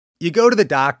You go to the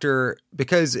doctor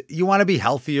because you want to be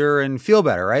healthier and feel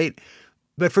better, right?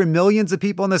 But for millions of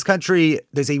people in this country,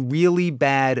 there's a really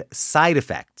bad side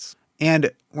effect.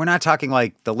 And we're not talking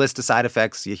like the list of side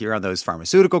effects you hear on those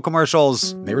pharmaceutical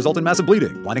commercials. May result in massive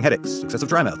bleeding, blinding headaches, excessive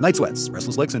dry mouth, night sweats,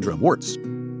 restless leg syndrome, warts.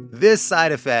 This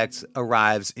side effect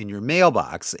arrives in your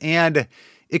mailbox, and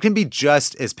it can be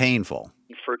just as painful.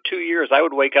 For 2 years, I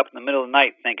would wake up in the middle of the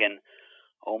night thinking,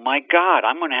 oh my God,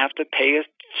 I'm going to have to pay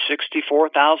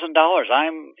 $64,000.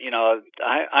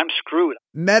 I'm screwed.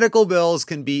 Medical bills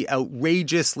can be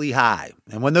outrageously high.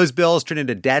 And when those bills turn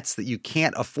into debts that you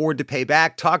can't afford to pay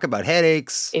back, talk about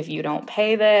headaches. If you don't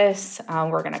pay this,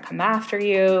 we're going to come after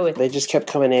you. They just kept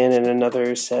coming in, and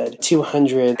another said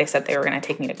 $200. They said they were going to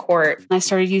take me to court. I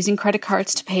started using credit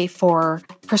cards to pay for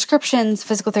prescriptions,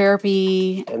 physical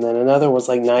therapy. And then another was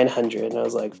like $900. And I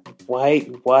was like, why,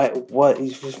 what?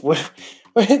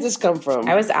 Where did this come from?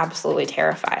 I was absolutely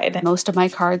terrified. Most of my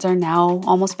cards are now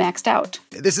almost maxed out.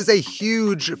 This is a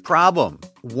huge problem.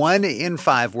 1 in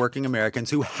 5 working Americans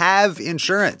who have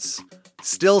insurance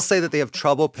still say that they have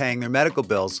trouble paying their medical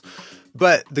bills.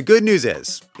 But the good news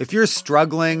is, if you're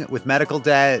struggling with medical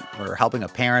debt or helping a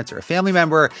parent or a family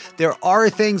member, there are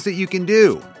things that you can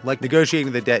do, like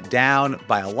negotiating the debt down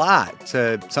by a lot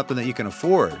to something that you can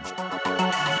afford.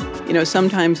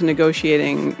 Sometimes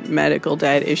negotiating medical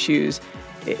debt issues,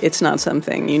 it's not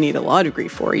something you need a law degree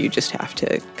for. You just have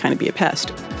to kind of be a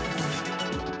pest.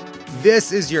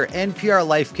 This is your NPR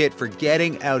Life Kit for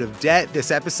getting out of debt. This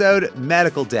episode,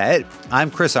 medical debt. I'm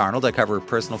Chris Arnold. I cover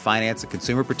personal finance and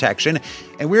consumer protection.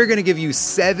 And we're going to give you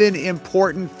 7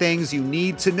 important things you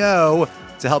need to know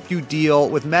to help you deal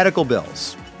with medical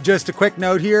bills. Just a quick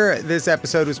note here, this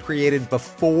episode was created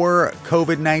before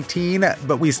COVID-19,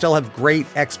 but we still have great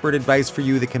expert advice for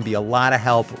you that can be a lot of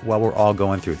help while we're all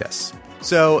going through this.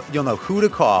 So you'll know who to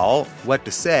call, what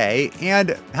to say,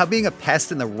 and how being a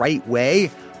pest in the right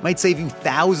way might save you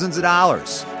thousands of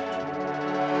dollars.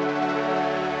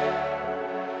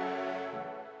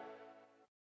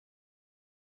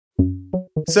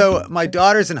 So my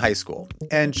daughter's in high school,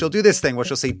 and she'll do this thing where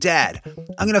she'll say, Dad,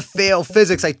 I'm going to fail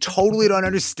physics. I totally don't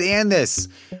understand this.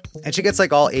 And she gets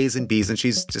like all A's and B's, and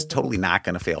she's just totally not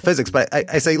going to fail physics. But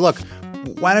I say, look,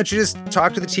 why don't you just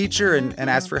talk to the teacher and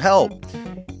ask for help?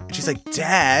 And she's like,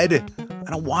 Dad,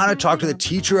 I don't want to talk to the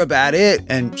teacher about it.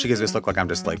 And she gives this look like I'm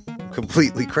just like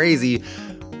completely crazy.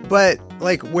 But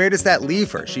like, where does that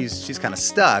leave her? She's kind of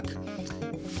stuck.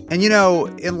 And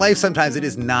in life, sometimes it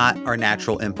is not our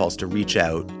natural impulse to reach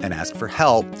out and ask for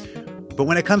help. But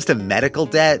when it comes to medical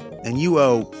debt and you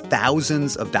owe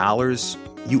thousands of dollars,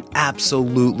 you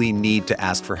absolutely need to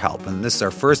ask for help. And this is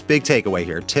our first big takeaway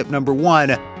here. Tip number 1,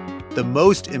 the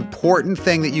most important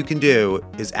thing that you can do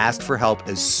is ask for help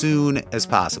as soon as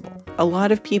possible. A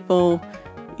lot of people,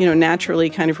 naturally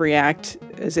kind of react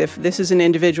as if this is an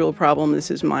individual problem,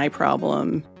 this is my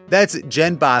problem. That's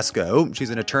Jen Bosco. She's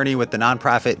an attorney with the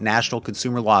nonprofit National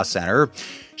Consumer Law Center.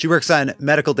 She works on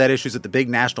medical debt issues at the big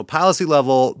national policy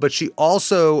level, but she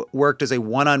also worked as a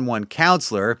one-on-one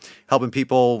counselor, helping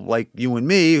people like you and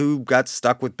me who got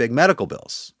stuck with big medical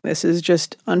bills. This is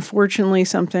just, unfortunately,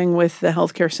 something with the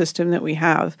healthcare system that we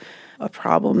have, a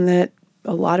problem that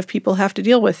a lot of people have to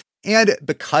deal with. And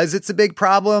because it's a big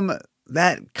problem,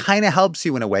 that kind of helps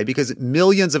you in a way because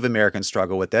millions of Americans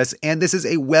struggle with this. And this is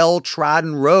a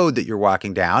well-trodden road that you're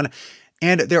walking down.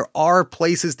 And there are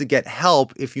places to get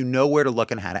help if you know where to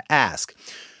look and how to ask.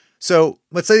 So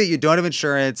let's say that you don't have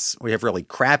insurance or you have really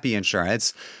crappy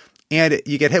insurance and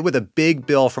you get hit with a big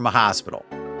bill from a hospital.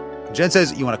 Jen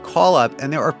says you want to call up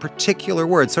and there are particular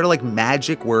words, sort of like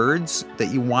magic words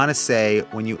that you want to say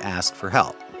when you ask for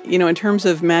help. In terms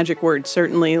of magic words,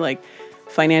 certainly like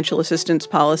financial assistance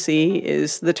policy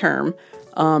is the term.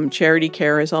 Charity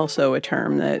care is also a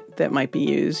term that might be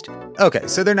used. Okay,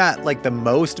 so they're not like the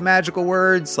most magical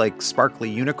words, like sparkly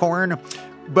unicorn.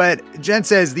 But Jen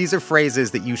says these are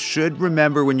phrases that you should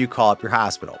remember when you call up your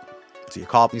hospital. So you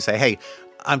call up and you say, hey,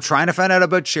 I'm trying to find out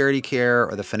about charity care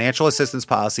or the financial assistance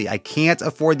policy. I can't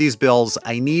afford these bills.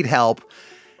 I need help.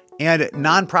 And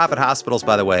nonprofit hospitals,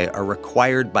 by the way, are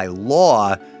required by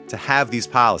law to have these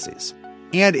policies.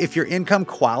 And if your income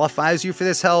qualifies you for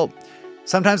this help,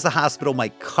 sometimes the hospital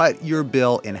might cut your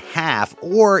bill in half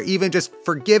or even just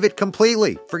forgive it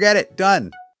completely. Forget it.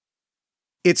 Done.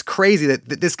 It's crazy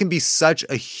that this can be such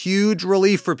a huge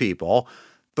relief for people,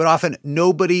 but often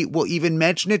nobody will even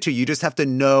mention it to you. You just have to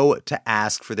know to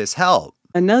ask for this help.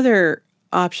 Another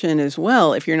option as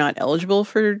well, if you're not eligible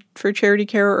for charity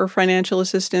care or financial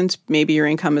assistance, maybe your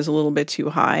income is a little bit too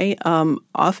high.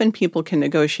 Often people can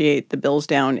negotiate the bills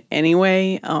down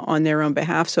anyway on their own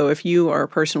behalf. So if you are a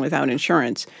person without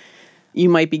insurance, you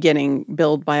might be getting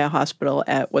billed by a hospital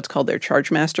at what's called their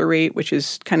charge master rate, which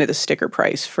is kind of the sticker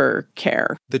price for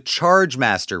care. The charge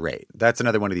master rate, that's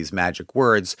another one of these magic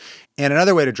words, and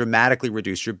another way to dramatically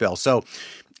reduce your bill. So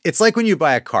it's like when you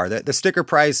buy a car, the sticker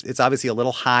price, it's obviously a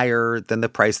little higher than the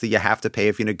price that you have to pay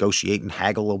if you negotiate and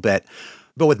haggle a little bit.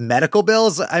 But with medical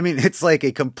bills, I mean, it's like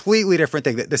a completely different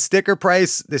thing. The sticker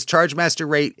price, this charge master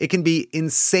rate, it can be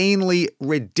insanely,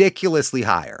 ridiculously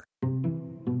higher.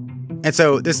 And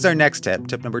so this is our next tip.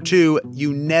 Tip number 2,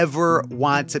 you never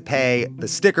want to pay the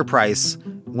sticker price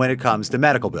when it comes to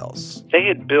medical bills. They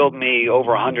had billed me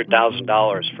over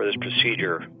 $100,000 for this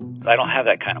procedure. I don't have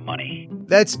that kind of money.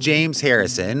 That's James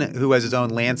Harrison, who has his own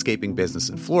landscaping business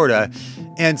in Florida.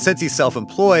 And since he's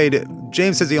self-employed,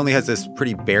 James says he only has this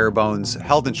pretty bare-bones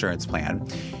health insurance plan.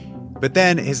 But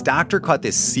then his doctor caught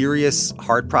this serious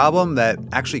heart problem that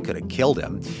actually could have killed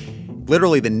him.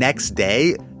 Literally the next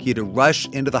day, he had to rush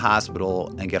into the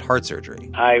hospital and get heart surgery.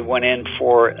 I went in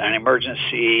for an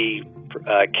emergency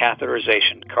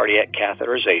catheterization, cardiac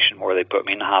catheterization, where they put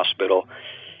me in the hospital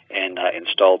and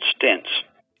installed stents.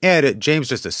 And James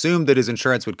just assumed that his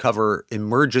insurance would cover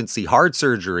emergency heart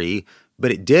surgery,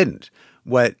 but it didn't.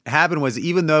 What happened was,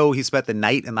 even though he spent the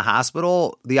night in the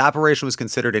hospital, the operation was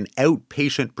considered an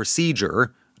outpatient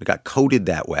procedure. It got coded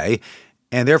that way.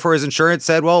 And therefore, his insurance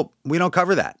said, well, we don't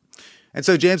cover that. And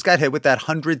so James got hit with that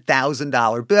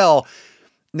 $100,000 bill.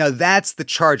 Now, that's the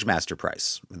charge master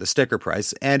price, the sticker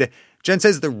price. And Jen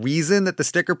says the reason that the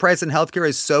sticker price in healthcare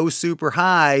is so super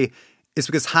high is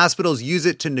because hospitals use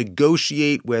it to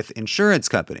negotiate with insurance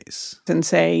companies. And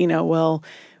say, well,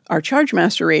 our charge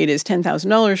master rate is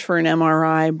 $10,000 for an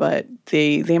MRI, but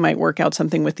they might work out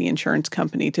something with the insurance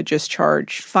company to just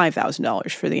charge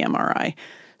 $5,000 for the MRI.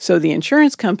 So the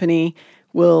insurance company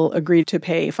will agree to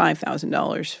pay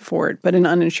 $5,000 for it, but an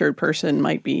uninsured person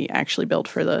might be actually billed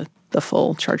for the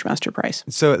full charge master price.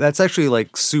 So that's actually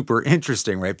like super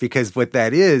interesting, right? Because what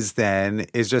that is then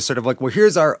is just sort of like, well,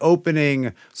 here's our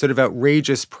opening sort of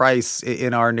outrageous price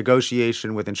in our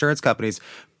negotiation with insurance companies.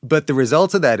 But the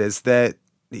result of that is that,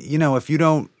 if you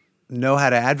don't know how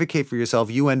to advocate for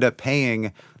yourself, you end up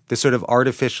paying this sort of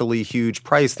artificially huge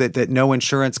price that no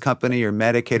insurance company or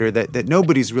Medicaid or that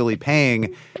nobody's really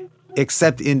paying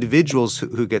except individuals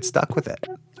who get stuck with it.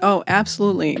 Oh,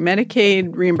 absolutely.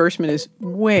 Medicaid reimbursement is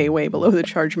way, way below the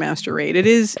charge master rate. It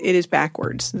is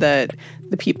backwards that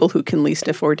the people who can least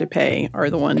afford to pay are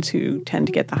the ones who tend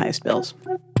to get the highest bills.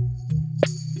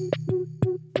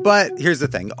 But here's the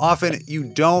thing. Often you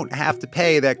don't have to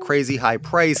pay that crazy high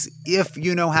price if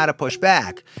you know how to push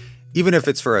back, even if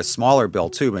it's for a smaller bill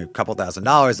too, maybe a couple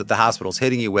 $1,000s that the hospital's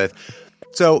hitting you with.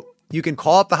 So you can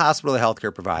call up the hospital, the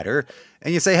healthcare provider,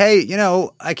 and you say, hey,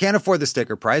 I can't afford the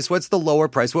sticker price. What's the lower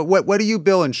price? What do you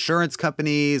bill insurance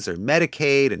companies or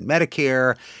Medicaid and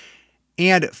Medicare?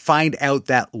 And find out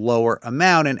that lower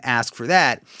amount and ask for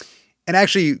that. And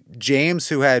actually, James,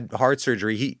 who had heart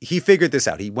surgery, he figured this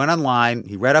out. He went online,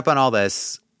 he read up on all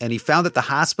this, and he found that the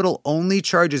hospital only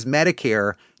charges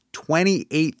Medicare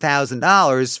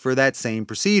 $28,000 for that same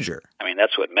procedure. I mean,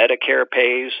 that's what Medicare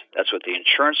pays. That's what the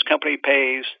insurance company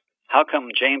pays. How come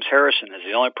James Harrison is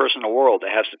the only person in the world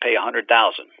that has to pay $100,000?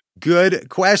 Good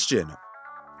question.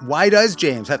 Why does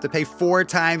James have to pay 4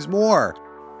 times more?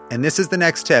 And this is the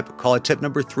next tip. Call it tip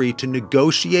number 3. To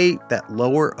negotiate that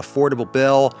lower affordable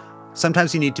bill,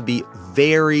 sometimes you need to be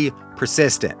very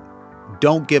persistent.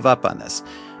 Don't give up on this.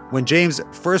 When James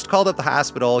first called up the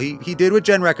hospital, he did what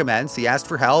Jen recommends. He asked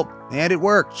for help, and it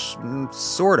worked,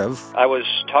 sort of. I was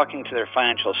talking to their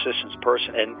financial assistance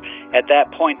person, and at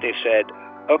that point they said,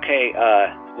 okay,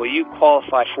 will you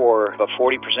qualify for a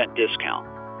 40% discount?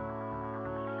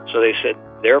 So they said,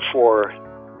 therefore,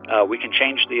 we can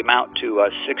change the amount to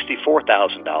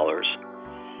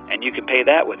 $64,000, and you can pay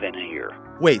that within a year.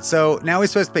 Wait, so now we're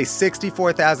supposed to pay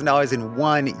 $64,000 in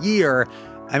 1 year.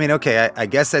 I mean, okay, I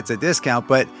guess that's a discount,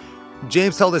 but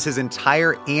James told us his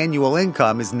entire annual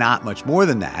income is not much more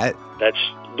than that. That's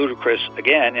ludicrous.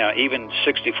 Again, even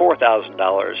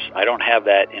 $64,000, I don't have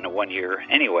that in a 1 year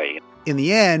anyway. In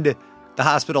the end, the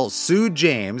hospital sued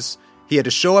James. He had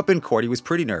to show up in court. He was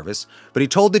pretty nervous, but he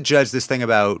told the judge this thing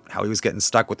about how he was getting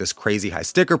stuck with this crazy high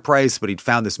sticker price, but he'd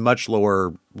found this much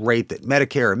lower rate that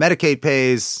Medicare or Medicaid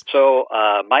pays. So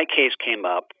my case came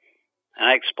up, and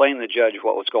I explained to the judge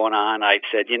what was going on. I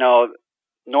said,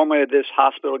 normally this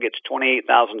hospital gets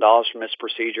 $28,000 from this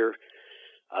procedure.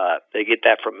 They get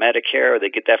that from Medicare. They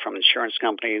get that from insurance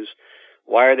companies.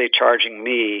 Why are they charging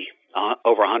me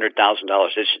over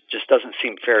 $100,000? This just doesn't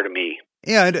seem fair to me.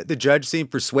 And the judge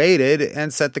seemed persuaded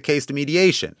and sent the case to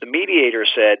mediation. The mediator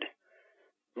said,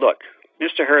 look,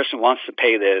 Mr. Harrison wants to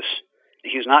pay this.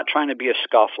 He's not trying to be a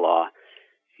scofflaw.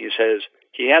 He says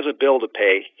he has a bill to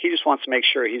pay. He just wants to make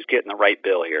sure he's getting the right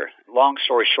bill here. Long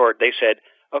story short, they said,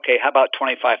 okay, how about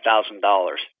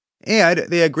 $25,000? And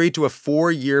they agreed to a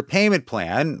 4-year payment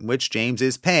plan, which James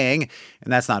is paying.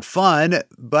 And that's not fun,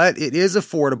 but it is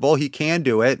affordable. He can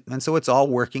do it. And so it's all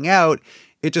working out.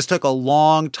 It just took a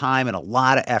long time and a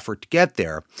lot of effort to get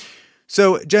there.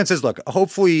 So Jen says, look,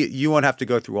 hopefully you won't have to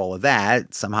go through all of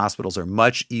that. Some hospitals are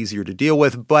much easier to deal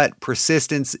with, but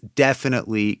persistence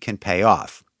definitely can pay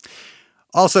off.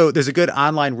 Also, there's a good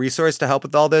online resource to help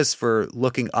with all this for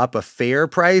looking up a fair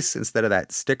price instead of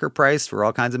that sticker price for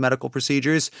all kinds of medical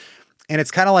procedures. And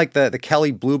it's kind of like the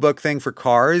Kelly Blue Book thing for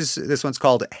cars. This one's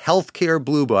called Healthcare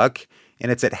Blue Book, and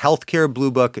it's at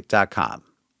healthcarebluebook.com.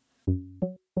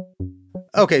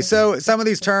 Okay, so some of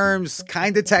these terms,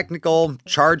 kind of technical,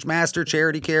 charge master,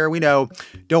 charity care, we know.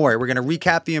 Don't worry, we're going to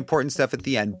recap the important stuff at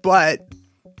the end, but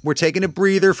we're taking a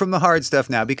breather from the hard stuff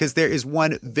now because there is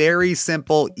one very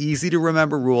simple, easy to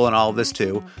remember rule in all of this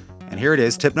too. And here it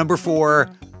is, tip number 4,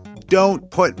 don't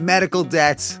put medical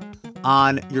debts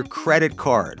on your credit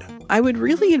card. I would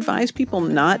really advise people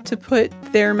not to put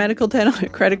their medical debt on a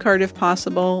credit card if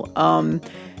possible.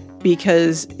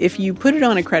 Because if you put it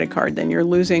on a credit card, then you're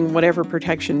losing whatever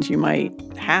protections you might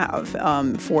have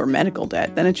for medical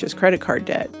debt. Then it's just credit card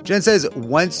debt. Jen says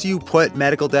once you put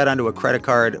medical debt onto a credit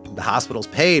card, the hospital's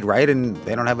paid, right? And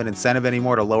they don't have an incentive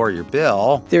anymore to lower your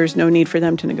bill. There's no need for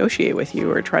them to negotiate with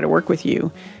you or try to work with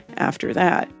you after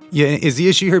that. Yeah, is the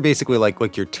issue here basically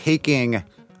like you're taking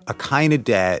a kind of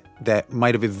debt that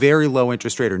might have a very low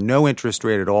interest rate or no interest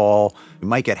rate at all. You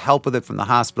might get help with it from the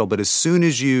hospital, but as soon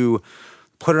as you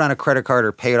put it on a credit card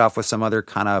or pay it off with some other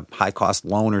kind of high-cost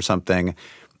loan or something,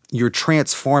 you're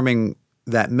transforming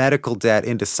that medical debt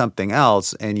into something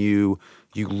else, and you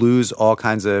lose all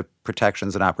kinds of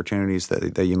protections and opportunities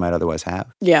that you might otherwise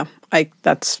have. Yeah,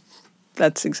 that's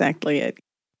exactly it.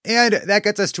 And that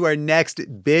gets us to our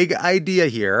next big idea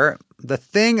here. The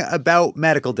thing about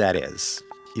medical debt is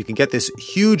you can get this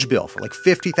huge bill for like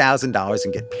 $50,000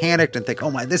 and get panicked and think,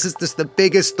 oh my, this is the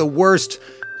biggest, the worst,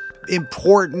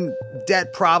 important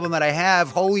debt problem that I have.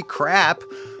 Holy crap.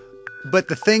 But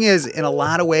the thing is, in a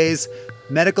lot of ways,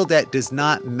 medical debt does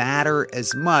not matter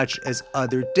as much as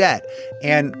other debt.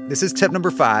 And this is tip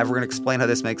number 5. We're going to explain how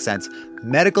this makes sense.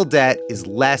 Medical debt is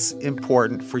less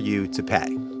important for you to pay.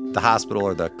 The hospital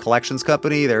or the collections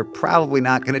company, they're probably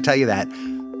not going to tell you that.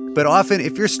 But often,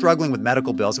 if you're struggling with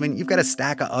medical bills, I mean, you've got a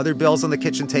stack of other bills on the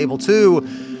kitchen table too,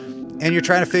 and you're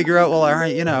trying to figure out, well, all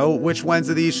right, which ones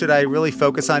of these should I really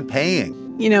focus on paying?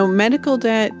 Medical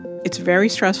debt, it's very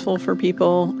stressful for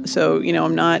people. So,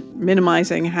 I'm not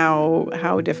minimizing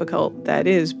how difficult that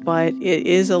is, but it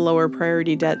is a lower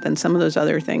priority debt than some of those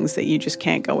other things that you just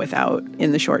can't go without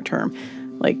in the short term.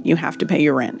 Like you have to pay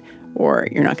your rent or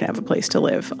you're not going to have a place to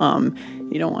live.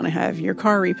 You don't want to have your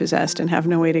car repossessed and have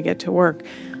no way to get to work.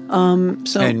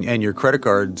 And your credit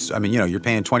cards, you're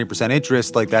paying 20%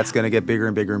 interest, like that's going to get bigger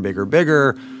and bigger and bigger and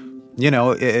bigger.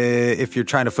 If you're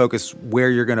trying to focus where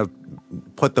you're going to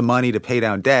put the money to pay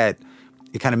down debt,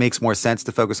 it kind of makes more sense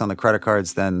to focus on the credit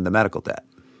cards than the medical debt.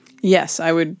 Yes,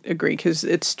 I would agree because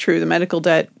it's true. The medical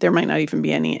debt, there might not even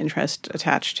be any interest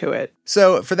attached to it.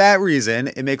 So for that reason,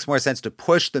 it makes more sense to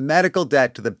push the medical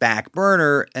debt to the back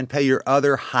burner and pay your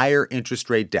other higher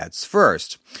interest rate debts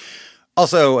first.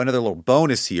 Also, another little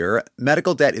bonus here,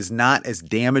 medical debt is not as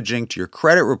damaging to your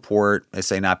credit report as,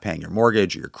 say, not paying your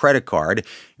mortgage or your credit card.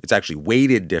 It's actually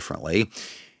weighted differently.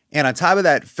 And on top of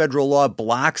that, federal law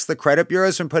blocks the credit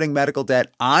bureaus from putting medical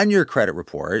debt on your credit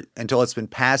report until it's been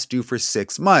past due for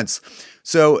 6 months.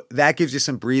 So that gives you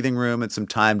some breathing room and some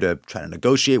time to try to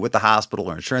negotiate with the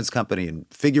hospital or insurance company and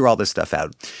figure all this stuff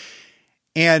out.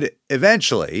 And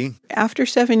eventually, after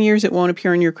 7 years, it won't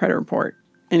appear on your credit report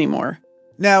anymore.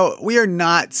 Now, we are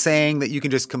not saying that you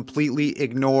can just completely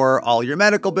ignore all your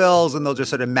medical bills and they'll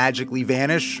just sort of magically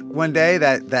vanish one day.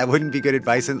 That wouldn't be good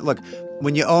advice. And look,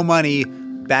 when you owe money,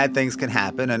 bad things can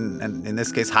happen. And in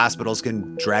this case, hospitals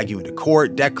can drag you into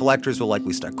court. Debt collectors will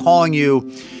likely start calling you.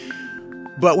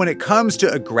 But when it comes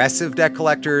to aggressive debt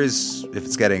collectors, if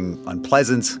it's getting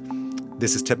unpleasant,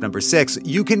 this is tip number 6.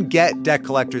 You can get debt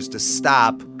collectors to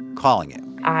stop calling you.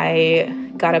 I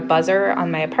got a buzzer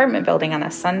on my apartment building on a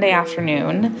Sunday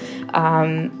afternoon,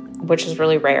 which is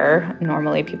really rare.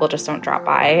 Normally, people just don't drop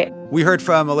by. We heard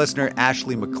from a listener,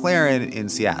 Ashley McLaren in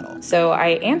Seattle. So I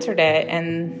answered it,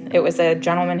 and it was a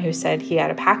gentleman who said he had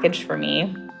a package for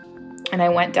me. And I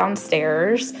went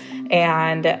downstairs,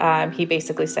 and he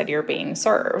basically said, "You're being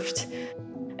served."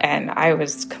 And I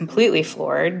was completely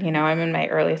floored. I'm in my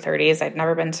early 30s. I'd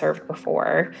never been served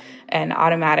before, and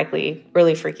automatically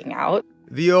really freaking out.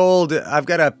 the old, I've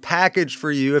got a package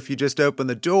for you if you just open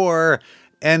the door.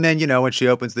 And then, when she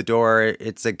opens the door,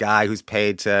 it's a guy who's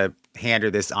paid to hand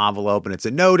her this envelope, and it's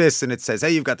a notice, and it says,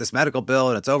 hey, you've got this medical bill,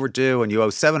 and it's overdue, and you owe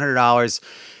 $700.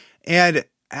 And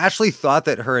Ashley thought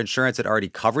that her insurance had already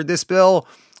covered this bill,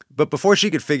 but before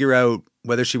she could figure out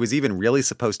whether she was even really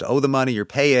supposed to owe the money or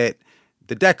pay it,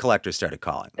 the debt collector started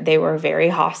calling. They were very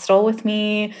hostile with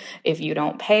me. If you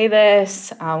don't pay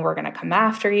this, we're going to come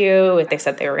after you. They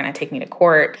said they were going to take me to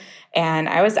court. And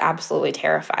I was absolutely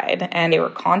terrified. And they were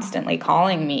constantly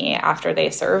calling me after they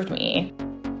served me.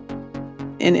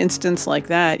 In an instance like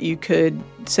that, you could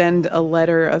send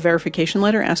a verification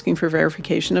letter asking for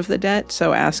verification of the debt.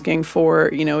 So asking for,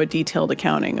 a detailed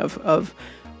accounting of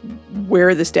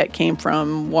where this debt came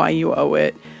from, why you owe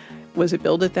it. Was it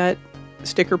billed at that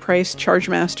sticker price,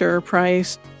 chargemaster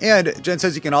price? And Jen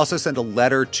says you can also send a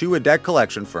letter to a debt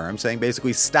collection firm saying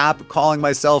basically, stop calling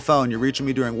my cell phone. You're reaching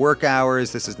me during work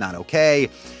hours. This is not okay.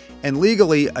 And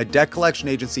legally, a debt collection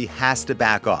agency has to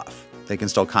back off. They can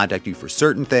still contact you for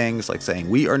certain things, like saying,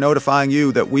 we are notifying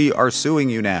you that we are suing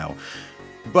you now.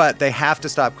 But they have to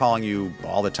stop calling you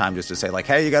all the time just to say, like,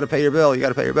 hey, you got to pay your bill. You got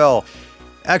to pay your bill.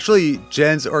 Actually,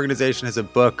 Jen's organization has a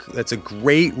book that's a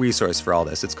great resource for all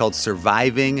this. It's called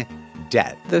Surviving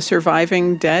Debt. The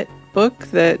Surviving Debt book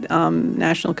that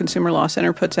National Consumer Law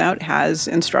Center puts out has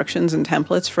instructions and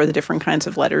templates for the different kinds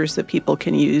of letters that people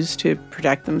can use to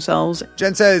protect themselves.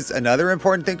 Jen says another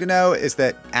important thing to know is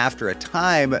that after a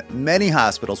time, many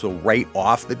hospitals will write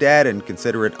off the debt and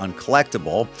consider it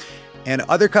uncollectible. And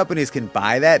other companies can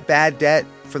buy that bad debt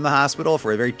from the hospital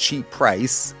for a very cheap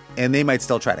price, and they might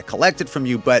still try to collect it from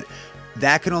you, but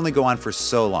that can only go on for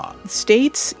so long.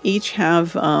 States each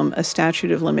have a statute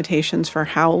of limitations for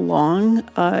how long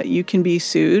you can be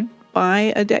sued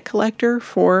by a debt collector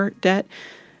for debt.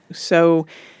 So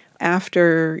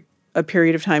after a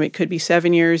period of time, it could be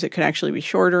 7 years. It could actually be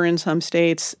shorter in some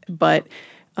states. But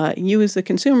you as the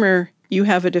consumer, you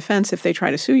have a defense if they try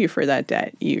to sue you for that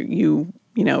debt. You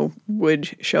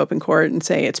would show up in court and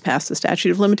say, it's past the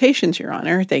statute of limitations, Your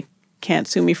Honor. They can't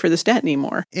sue me for this debt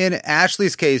anymore. In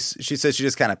Ashley's case, she says she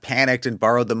just kind of panicked and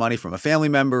borrowed the money from a family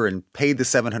member and paid the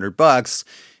 $700,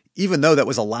 even though that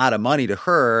was a lot of money to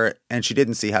her, and she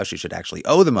didn't see how she should actually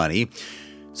owe the money.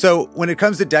 So when it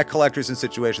comes to debt collectors in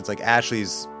situations like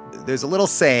Ashley's, there's a little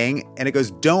saying, and it goes,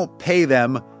 don't pay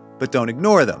them, but don't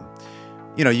ignore them.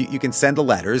 You can send the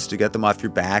letters to get them off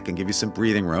your back and give you some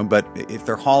breathing room, but if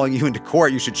they're hauling you into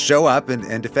court, you should show up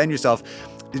and defend yourself.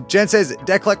 Jen says,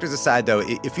 debt collectors aside, though,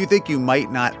 if you think you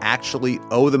might not actually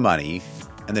owe the money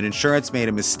and that insurance made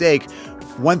a mistake,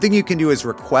 one thing you can do is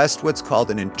request what's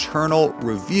called an internal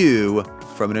review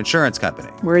from an insurance company.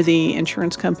 Where the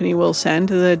insurance company will send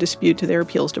the dispute to their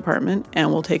appeals department,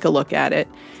 and we'll take a look at it,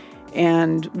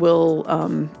 and we'll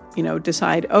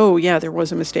decide, oh, yeah, there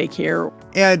was a mistake here.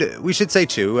 And we should say,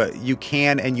 too, you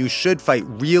can and you should fight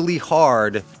really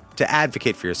hard to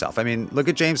advocate for yourself. I mean, look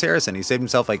at James Harrison. He saved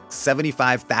himself like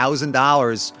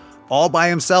 $75,000 all by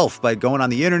himself by going on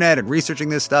the internet and researching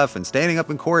this stuff and standing up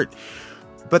in court.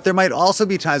 But there might also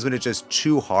be times when it's just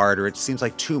too hard or it seems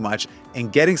like too much,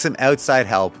 and getting some outside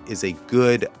help is a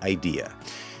good idea.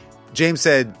 James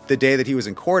said the day that he was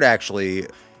in court, actually,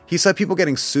 he saw people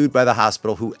getting sued by the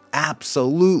hospital who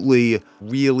absolutely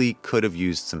really could have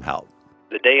used some help.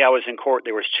 The day I was in court,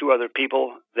 there was two other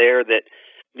people there that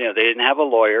they didn't have a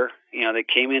lawyer. They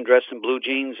came in dressed in blue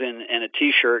jeans and a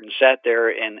T-shirt and sat there,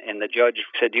 and the judge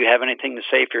said, do you have anything to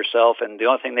say for yourself? And the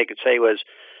only thing they could say was,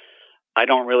 I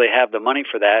don't really have the money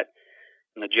for that.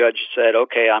 And the judge said,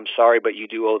 okay, I'm sorry, but you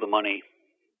do owe the money,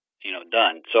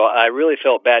 done. So I really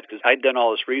felt bad because I'd done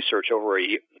all this research over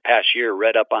the past year,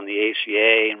 read up on the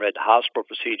ACA and read the hospital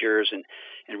procedures and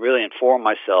really informed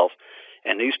myself.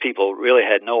 And these people really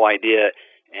had no idea,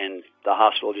 and the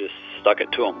hospital just stuck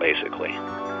it to them, basically.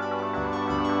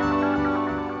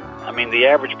 I mean, the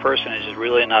average person is just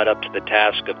really not up to the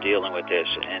task of dealing with this,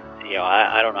 and,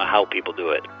 I don't know how people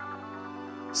do it.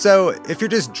 So if you're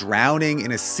just drowning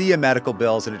in a sea of medical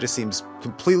bills and it just seems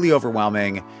completely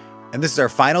overwhelming, and this is our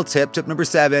final tip, tip number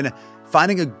 7,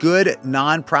 finding a good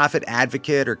nonprofit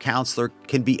advocate or counselor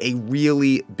can be a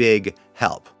really big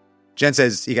help. Jen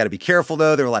says you got to be careful,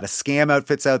 though. There are a lot of scam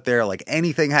outfits out there, like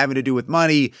anything having to do with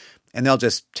money, and they'll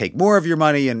just take more of your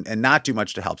money and not do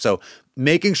much to help. So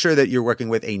making sure that you're working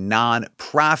with a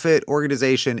nonprofit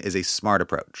organization is a smart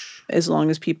approach. As long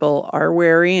as people are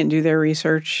wary and do their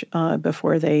research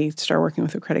before they start working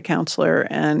with a credit counselor.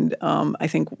 And I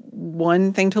think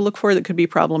one thing to look for that could be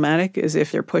problematic is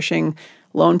if they're pushing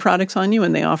loan products on you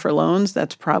and they offer loans,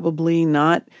 that's probably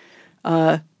not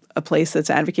a a place that's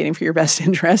advocating for your best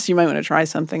interest, you might want to try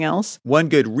something else. One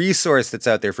good resource that's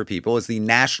out there for people is the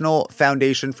National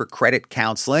Foundation for Credit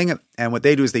Counseling. And what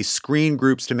they do is they screen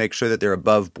groups to make sure that they're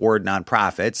above board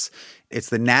nonprofits. It's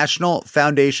the National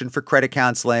Foundation for Credit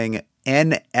Counseling,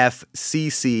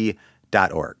 nfcc.org.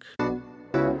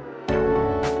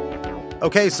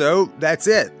 Okay, so that's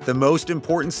it. The most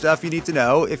important stuff you need to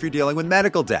know if you're dealing with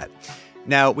medical debt.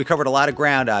 Now, we covered a lot of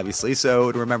ground, obviously,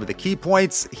 so to remember the key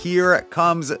points, here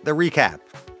comes the recap.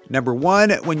 Number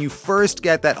 1, when you first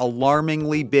get that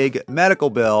alarmingly big medical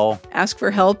bill, ask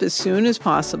for help as soon as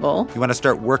possible. You want to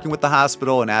start working with the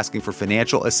hospital and asking for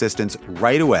financial assistance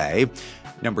right away.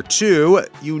 Number 2,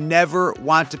 you never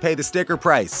want to pay the sticker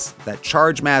price, that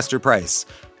Chargemaster price.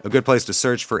 A good place to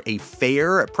search for a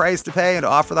fair price to pay and to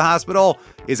offer the hospital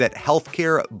is at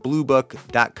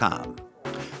healthcarebluebook.com.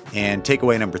 And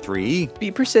takeaway number 3.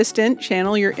 Be persistent.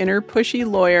 Channel your inner pushy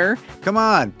lawyer. Come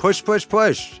on, push, push,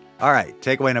 push. All right,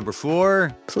 takeaway number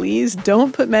 4. Please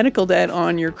don't put medical debt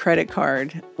on your credit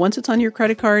card. Once it's on your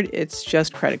credit card, it's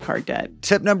just credit card debt.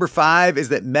 Tip number 5 is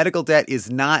that medical debt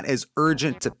is not as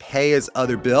urgent to pay as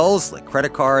other bills like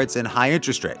credit cards and high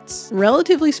interest rates.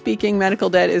 Relatively speaking,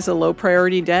 medical debt is a low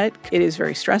priority debt. It is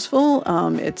very stressful.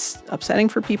 It's upsetting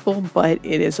for people, but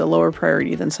it is a lower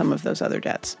priority than some of those other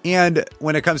debts. And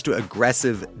when it comes to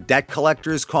aggressive debt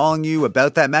collectors calling you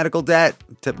about that medical debt,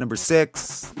 tip number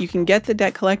 6. You can get the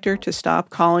debt collector to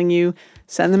stop calling you.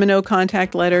 Send them a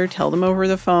no-contact letter. Tell them over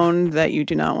the phone that you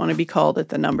do not want to be called at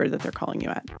the number that they're calling you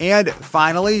at. And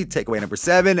finally, takeaway number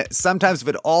 7, sometimes if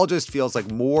it all just feels like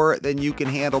more than you can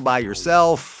handle by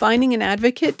yourself, finding an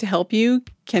advocate to help you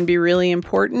can be really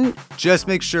important. Just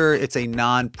make sure it's a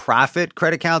nonprofit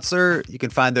credit counselor. You can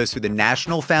find those through the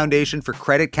National Foundation for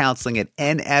Credit Counseling at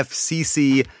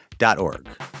nfcc.org.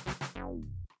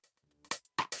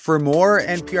 For more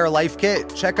NPR Life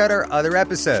Kit, check out our other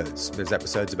episodes. There's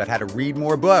episodes about how to read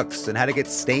more books and how to get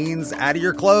stains out of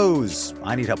your clothes.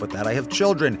 I need help with that. I have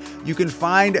children. You can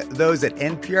find those at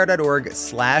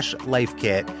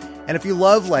npr.org/lifekit. And if you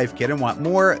love Life Kit and want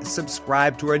more,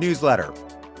 subscribe to our newsletter.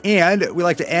 And we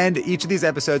like to end each of these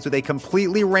episodes with a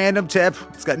completely random tip.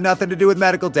 It's got nothing to do with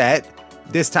medical debt.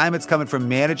 This time it's coming from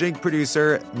managing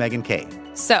producer Megan Kay.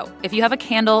 So, if you have a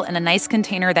candle in a nice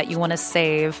container that you want to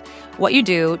save, what you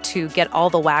do to get all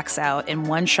the wax out in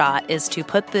one shot is to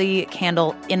put the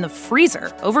candle in the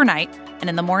freezer overnight, and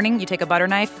in the morning you take a butter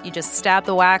knife, you just stab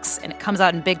the wax, and it comes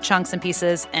out in big chunks and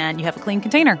pieces, and you have a clean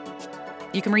container.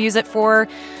 You can reuse it for,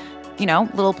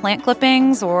 little plant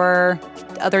clippings or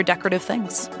other decorative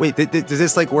things. Wait, does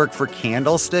this work for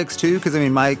candlesticks too? Because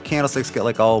my candlesticks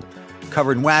get all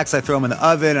covered in wax. I throw them in the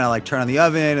oven and I turn on the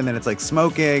oven and then it's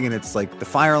smoking and it's the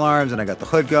fire alarms and I got the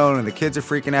hood going and the kids are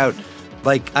freaking out.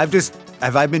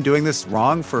 Have I been doing this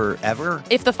wrong forever?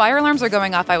 If the fire alarms are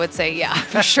going off, I would say, yeah,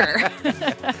 for sure.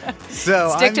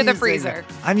 So stick to the freezer.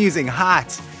 I'm using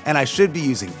hot and I should be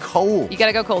using cold. You got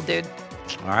to go cold, dude.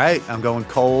 All right, I'm going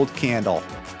cold candle.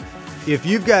 If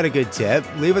you've got a good tip,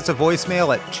 leave us a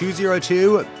voicemail at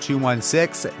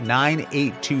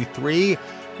 202-216-9823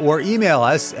 or email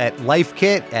us at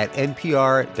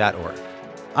lifekit@npr.org.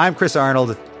 I'm Chris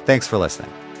Arnold. Thanks for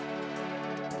listening.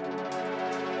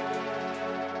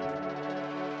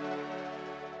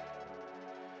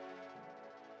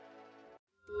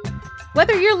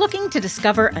 Whether you're looking to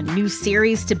discover a new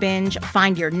series to binge,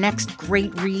 find your next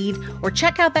great read, or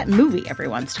check out that movie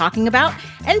everyone's talking about,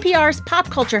 NPR's Pop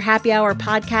Culture Happy Hour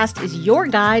podcast is your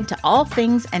guide to all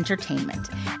things entertainment.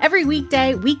 Every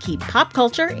weekday, we keep pop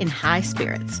culture in high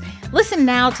spirits. Listen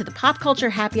now to the Pop Culture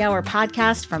Happy Hour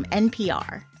podcast from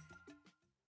NPR.